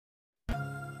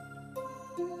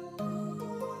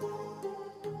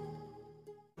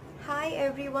Hi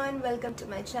everyone, welcome to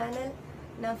my channel.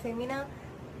 நான் Femina.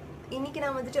 இன்னைக்கு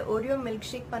நான் வந்துட்டு Oreo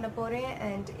milkshake பண்ண போறேன்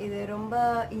and இது ரொம்ப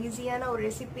ஈஸியான ஒரு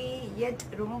ரெசிபி yet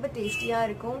ரொம்ப டேஸ்டியா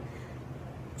இருக்கும்.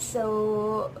 So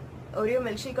Oreo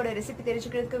milkshake ஓட ரெசிபி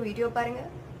தெரிஞ்சுக்கிறதுக்கு வீடியோ பாருங்க.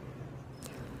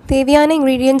 தேவையான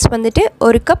ingredients வந்துட்டு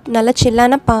 1 கப் நல்ல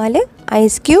சில்லான பால்,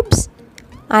 ice cubes,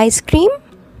 ice cream,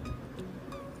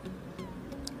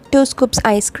 2 scoops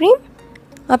ice cream,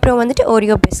 அப்புறம் வந்துட்டு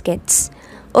Oreo biscuits.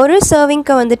 ஒரு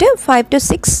சர்விங்க்கு வந்துட்டு 5 to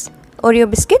 6 Oreo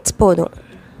biscuits போதும்.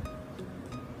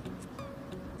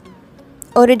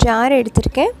 ஒரு ஜார்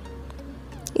எடுத்துர்க்கேன்.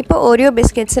 இப்போ Oreo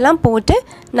biscuits எல்லாம் போட்டு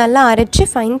நல்லா அரைச்சு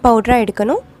ஃபைன் பவுடரா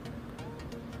எடுக்கணும்.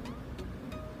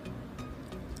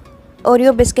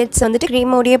 Oreo biscuits வந்துட்டு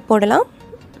cream ஓடியே போடலாம்.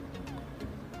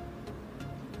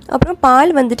 அப்புறம்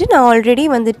பால் வந்துட்டு நான் ஆல்ரெடி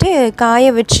வந்துட்டு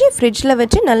காய வச்சு ஃப்ரிட்ஜ்ல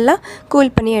வச்சு நல்லா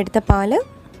கூல் பண்ணி எடுத்த பால்.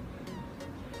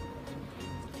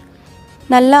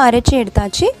 நல்லா அரைச்சி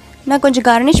எடுத்தாச்சு. நான் கொஞ்சம்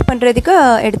கார்னிஷ் பண்ணுறதுக்கு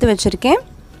எடுத்து வச்சுருக்கேன்.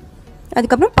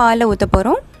 அதுக்கப்புறம் பாலை ஊற்ற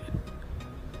போகிறோம்.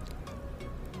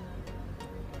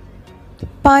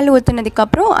 பால்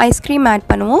ஊற்றினதுக்கப்புறம் ஐஸ்கிரீம் ஆட்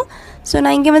பண்ணுவோம். ஸோ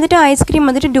நான் இங்கே வந்துட்டு ஐஸ்கிரீம்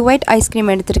வந்துட்டு டுவைட்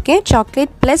ஐஸ்கிரீம் எடுத்திருக்கேன்.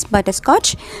 Chocolate plus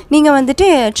butterscotch. நீங்கள் வந்துட்டு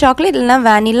சாக்லேட் இல்லைனா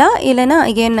வேனிலா இல்லைனா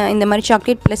அகெயின் இந்த மாதிரி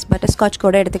சாக்லேட் ப்ளஸ் பட்டர்ஸ்காட்ச்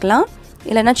கூட எடுத்துக்கலாம்.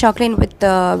 இல்லைனா சாக்லேட் வித்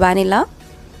வேனிலா.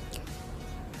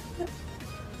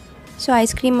 ஸோ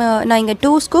ஐஸ்கிரீம் நான் இங்கே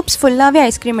 2 ஸ்கூப்ஸ் ஃபுல்லாகவே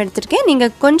ஐஸ்கிரீம் எடுத்துருக்கேன்.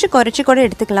 நீங்கள் கொஞ்சம் குறைச்சி கூட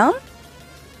எடுத்துக்கலாம்.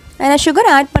 நான் சுகர்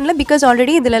ஆட் பண்ணல பிகாஸ்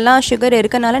ஆல்ரெடி இதிலெல்லாம் சுகர்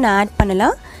இருக்கனால நான் ஆட்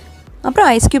பண்ணலாம். அப்புறம்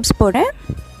ஐஸ் க்யூப்ஸ் போடுறேன்.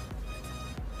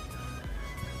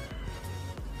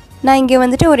 நான் இங்கே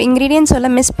வந்துட்டு ஒரு இன்க்ரீடியன்ட்ஸ்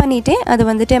எல்லாம் மிஸ் பண்ணிவிட்டேன். அது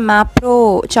வந்துட்டு மேப்ரோ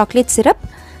சாக்லேட் சிரப்.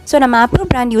 ஸோ நான் மேப்ரோ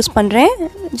பிராண்ட் யூஸ் பண்ணுறேன்.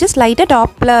 ஜஸ்ட் லைட்டாக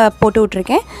டாப்பில் போட்டு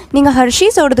விட்ருக்கேன். நீங்கள்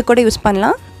ஹர்ஷீஸோடது கூட யூஸ்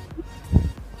பண்ணலாம்.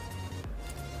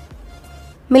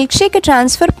 மில்க் ஷேக்கை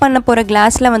ட்ரான்ஸ்ஃபர் பண்ண போகிற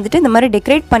கிளாஸில் வந்துட்டு இந்த மாதிரி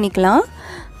டெக்கரேட் பண்ணிக்கலாம்.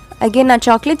 அகெயின் நான்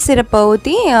சாக்லேட் சிரப்பை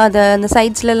ஊற்றி அதை அந்த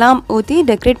சைட்ஸ்லலாம் ஊற்றி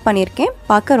டெக்கரேட் பண்ணியிருக்கேன்.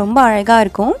 பார்க்க ரொம்ப அழகாக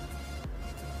இருக்கும்.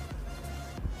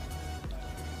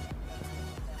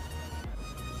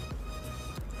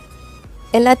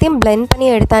 எல்லாத்தையும் பிளெண்ட் பண்ணி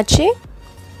எடுத்தாச்சு.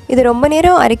 இது ரொம்ப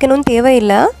நேரம் அரைக்கணும்னு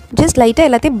தேவையில்லை. ஜஸ்ட் லைட்டாக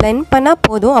எல்லாத்தையும் பிளெண்ட் பண்ணால்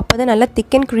போதும். அப்போ தான் நல்லா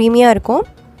திக் அண்ட் க்ரீமியாக இருக்கும்.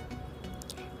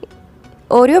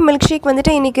 Oreo milkshake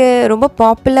வந்துட்டு இன்றைக்கி ரொம்ப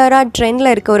பாப்புலராக ட்ரெண்டில்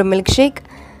இருக்க ஒரு மில்க் ஷேக்.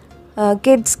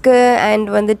 கிட்ஸ்க்கு அண்ட்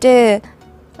வந்துட்டு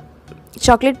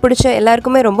சாக்லேட் பிடிச்ச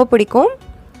எல்லாருக்குமே ரொம்ப பிடிக்கும்.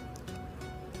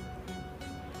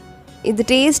 இது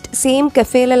டேஸ்ட் சேம்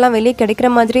கஃபேலெல்லாம் வெளியே கிடைக்கிற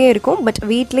மாதிரியே இருக்கும். பட்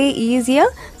வீட்டிலே ஈஸியாக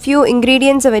ஃபியூ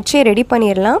இன்க்ரீடியன்ட்ஸை வச்சு ரெடி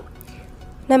பண்ணிடலாம்.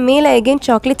 நான் மேலே அகெயின்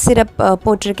சாக்லேட் சிரப்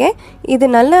போட்டிருக்கேன். இது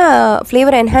நல்லா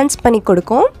ஃப்ளேவர் என்ஹான்ஸ் பண்ணி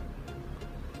கொடுக்கும்.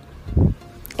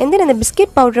 எந்த இந்த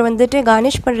பிஸ்கெட் பவுடரை வந்துட்டு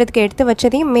கார்னிஷ் பண்ணுறதுக்கு எடுத்து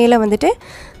வச்சதையும் மேலே வந்துட்டு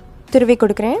துருவி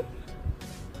கொடுக்குறேன்.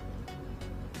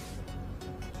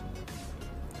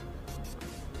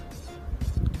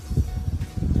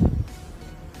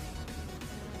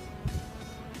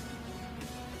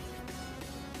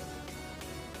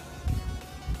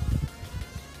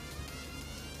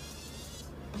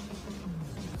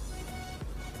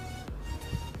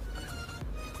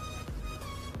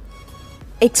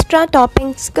 எக்ஸ்ட்ரா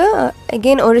டாப்பிங்ஸ்க்கு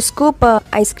அகெயின் ஒரு ஸ்கூப்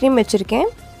ஐஸ்கிரீம் வச்சுருக்கேன்.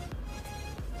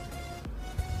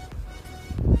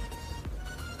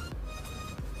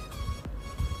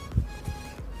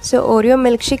 ஸோ Oreo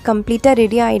milkshake கம்ப்ளீட்டாக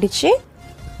ரெடி ஆகிடுச்சு.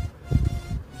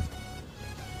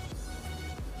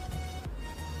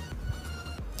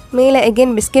 மேலே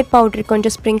அகெயின் பிஸ்கெட் பவுட்ரு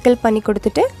கொஞ்சம் ஸ்ப்ரிங்கிள் பண்ணி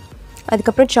கொடுத்துட்டு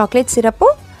அதுக்கப்புறம் சாக்லேட்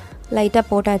சிரப்பும் லைட்டாக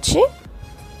போட்டாச்சு.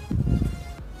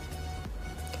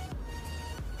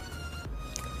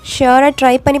 ஷியோராக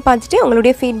ட்ரை பண்ணி பார்த்துட்டு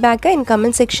உங்களுடைய ஃபீட்பேக்கை என்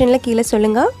கமெண்ட் செக்ஷனில் கீழே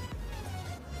சொல்லுங்கள்.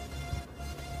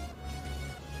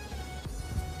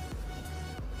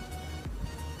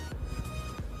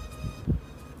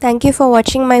 தேங்க்யூ ஃபார்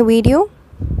வாட்சிங் மை வீடியோ.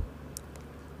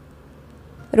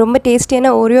 ரொம்ப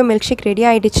டேஸ்டியான Oreo milkshake ரெடி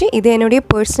ஆகிடுச்சு. இது என்னுடைய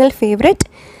பர்சனல் ஃபேவரட்.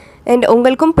 அண்ட்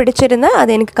உங்களுக்கும் பிடிச்சிருந்தா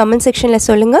அதை எனக்கு கமெண்ட் செக்ஷனில்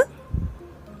சொல்லுங்கள்.